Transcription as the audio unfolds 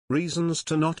Reasons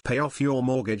to not pay off your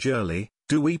mortgage early.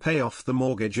 Do we pay off the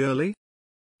mortgage early?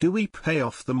 Do we pay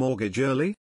off the mortgage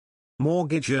early?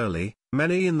 Mortgage early.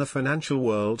 Many in the financial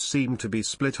world seem to be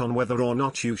split on whether or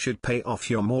not you should pay off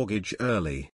your mortgage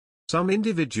early. Some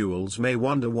individuals may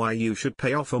wonder why you should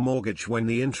pay off a mortgage when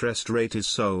the interest rate is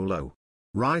so low.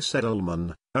 Rice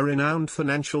Edelman, a renowned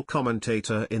financial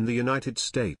commentator in the United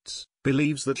States,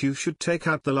 believes that you should take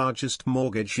out the largest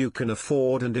mortgage you can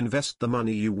afford and invest the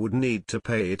money you would need to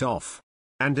pay it off.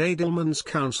 And Edelman's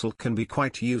counsel can be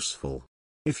quite useful.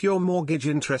 If your mortgage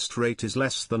interest rate is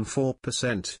less than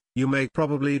 4%, you may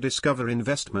probably discover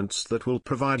investments that will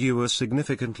provide you a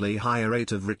significantly higher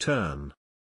rate of return.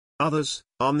 Others,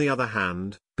 on the other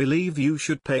hand, believe you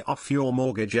should pay off your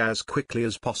mortgage as quickly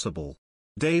as possible.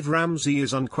 Dave Ramsey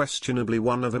is unquestionably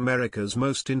one of America's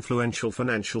most influential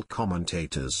financial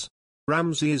commentators.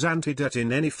 Ramsey is anti-debt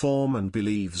in any form and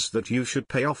believes that you should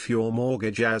pay off your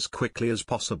mortgage as quickly as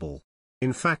possible.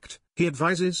 In fact, he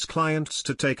advises clients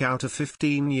to take out a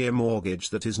 15-year mortgage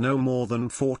that is no more than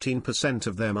 14%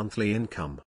 of their monthly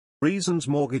income. Reasons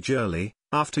mortgage early.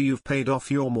 After you've paid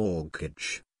off your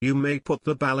mortgage, you may put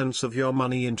the balance of your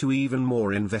money into even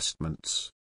more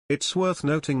investments. It's worth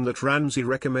noting that Ramsey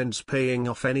recommends paying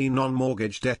off any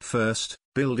non-mortgage debt first,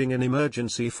 building an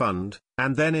emergency fund,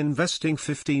 and then investing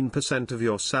 15% of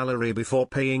your salary before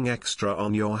paying extra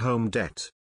on your home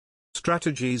debt.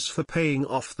 Strategies for paying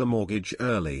off the mortgage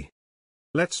early.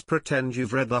 Let's pretend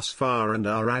you've read thus far and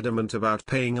are adamant about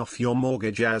paying off your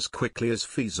mortgage as quickly as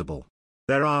feasible.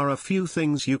 There are a few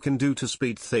things you can do to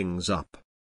speed things up.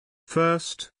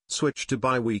 First, switch to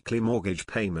bi-weekly mortgage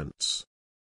payments.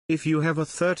 If you have a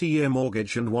 30-year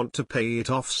mortgage and want to pay it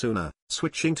off sooner,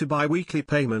 switching to bi-weekly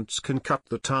payments can cut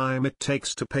the time it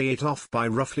takes to pay it off by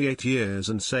roughly 8 years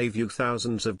and save you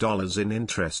thousands of dollars in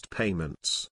interest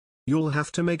payments. You'll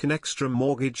have to make an extra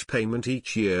mortgage payment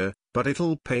each year, but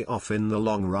it'll pay off in the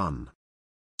long run.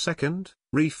 Second,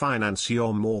 refinance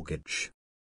your mortgage.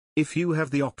 If you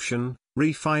have the option,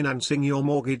 refinancing your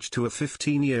mortgage to a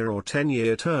 15-year or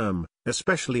 10-year term,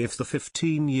 especially if the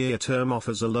 15-year term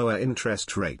offers a lower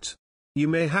interest rate. You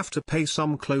may have to pay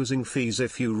some closing fees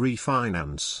if you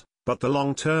refinance, but the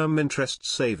long-term interest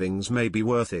savings may be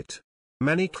worth it.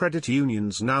 Many credit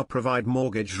unions now provide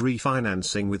mortgage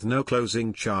refinancing with no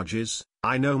closing charges.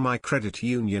 I know my credit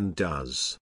union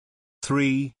does.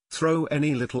 3. Throw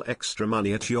any little extra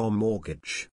money at your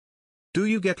mortgage. Do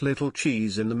you get little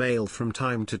cheese in the mail from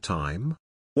time to time?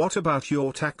 What about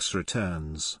your tax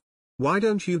returns? Why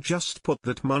don't you just put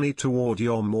that money toward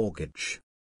your mortgage?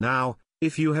 Now,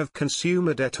 if you have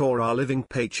consumer debt or are living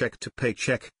paycheck to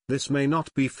paycheck, this may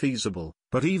not be feasible,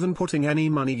 but even putting any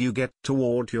money you get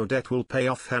toward your debt will pay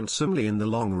off handsomely in the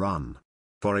long run.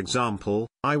 For example,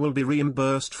 I will be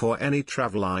reimbursed for any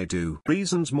travel I do.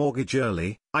 Reasons mortgage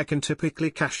early. I can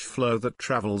typically cash flow that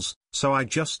travels, so I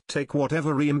just take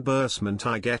whatever reimbursement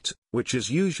I get, which is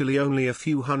usually only a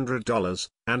few $100s,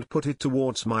 and put it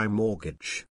towards my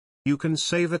mortgage. You can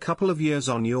save a couple of years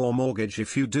on your mortgage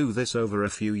if you do this over a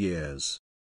few years.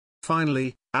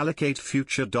 Finally, allocate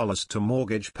future dollars to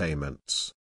mortgage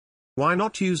payments. Why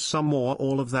not use some or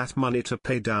all of that money to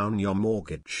pay down your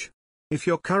mortgage? If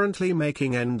you're currently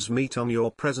making ends meet on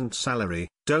your present salary,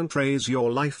 don't raise your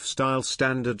lifestyle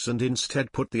standards and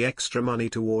instead put the extra money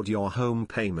toward your home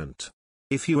payment.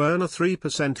 If you earn a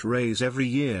 3% raise every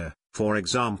year, for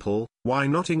example, why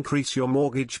not increase your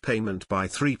mortgage payment by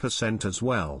 3% as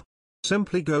well?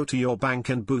 Simply go to your bank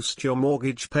and boost your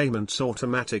mortgage payments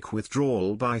automatic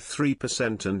withdrawal by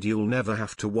 3% and you'll never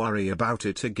have to worry about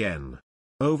it again.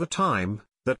 Over time,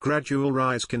 that gradual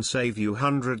rise can save you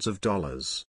hundreds of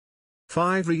dollars.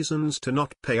 5 reasons to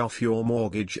not pay off your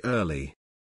mortgage early.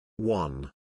 1.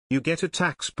 You get a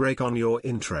tax break on your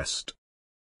interest.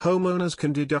 Homeowners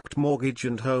can deduct mortgage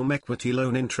and home equity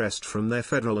loan interest from their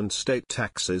federal and state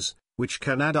taxes, which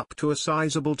can add up to a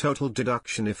sizable total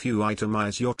deduction if you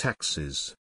itemize your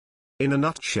taxes. In a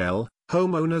nutshell,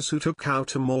 homeowners who took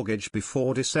out a mortgage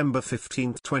before December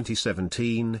 15,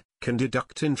 2017, can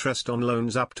deduct interest on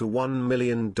loans up to $1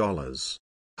 million.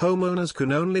 Homeowners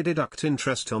can only deduct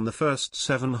interest on the first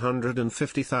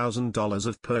 $750,000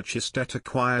 of purchase debt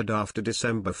acquired after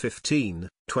December 15,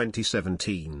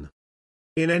 2017.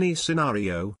 In any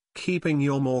scenario, keeping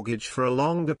your mortgage for a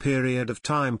longer period of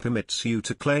time permits you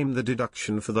to claim the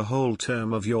deduction for the whole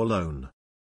term of your loan.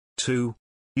 2.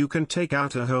 You can take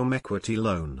out a home equity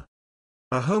loan.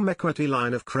 A home equity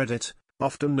line of credit,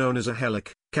 often known as a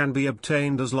HELOC, can be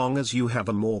obtained as long as you have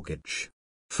a mortgage.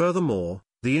 Furthermore,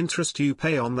 the interest you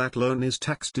pay on that loan is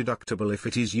tax deductible if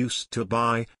it is used to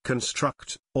buy,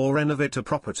 construct, or renovate a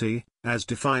property, as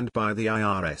defined by the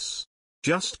IRS.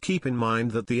 Just keep in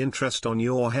mind that the interest on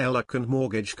your HELOC and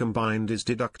mortgage combined is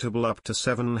deductible up to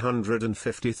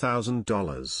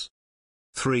 $750,000.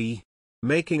 3.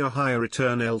 Making a higher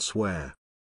return elsewhere.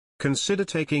 Consider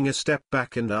taking a step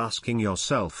back and asking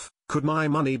yourself, could my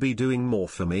money be doing more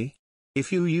for me?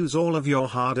 If you use all of your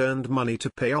hard-earned money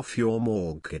to pay off your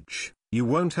mortgage, you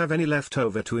won't have any left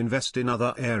over to invest in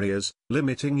other areas,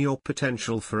 limiting your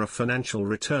potential for a financial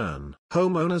return.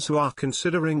 Homeowners who are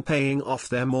considering paying off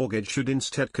their mortgage should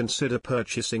instead consider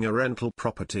purchasing a rental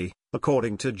property,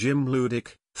 according to Jim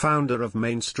Ludick, founder of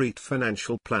Main Street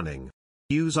Financial Planning.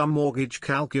 Use our mortgage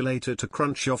calculator to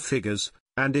crunch your figures,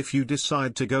 and if you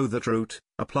decide to go that route,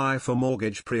 apply for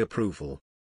mortgage pre-approval.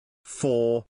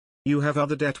 4. You have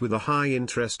other debt with a high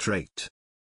interest rate.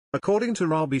 According to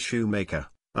Robbie Shoemaker,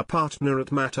 a partner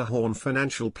at Matterhorn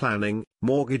Financial Planning,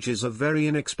 mortgages are very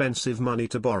inexpensive money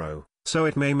to borrow, so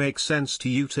it may make sense to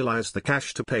utilize the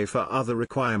cash to pay for other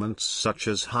requirements such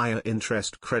as higher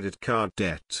interest credit card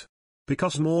debt.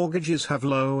 Because mortgages have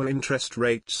lower interest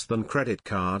rates than credit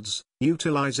cards,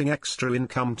 utilizing extra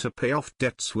income to pay off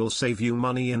debts will save you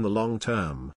money in the long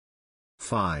term.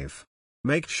 5.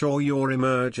 Make sure your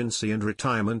emergency and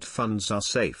retirement funds are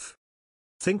safe.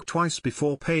 Think twice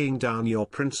before paying down your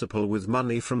principal with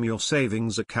money from your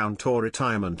savings account or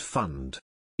retirement fund.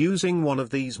 Using one of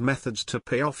these methods to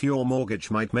pay off your mortgage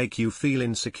might make you feel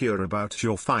insecure about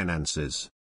your finances.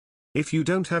 If you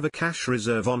don't have a cash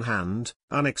reserve on hand,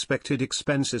 unexpected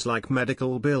expenses like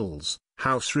medical bills,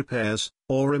 house repairs,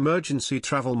 or emergency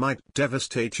travel might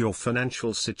devastate your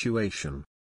financial situation.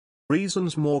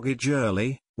 Reasons mortgage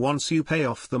early. Once you pay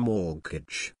off the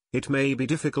mortgage, it may be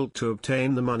difficult to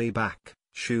obtain the money back,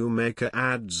 Shoemaker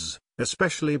adds,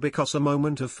 especially because a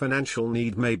moment of financial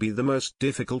need may be the most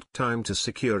difficult time to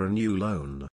secure a new loan.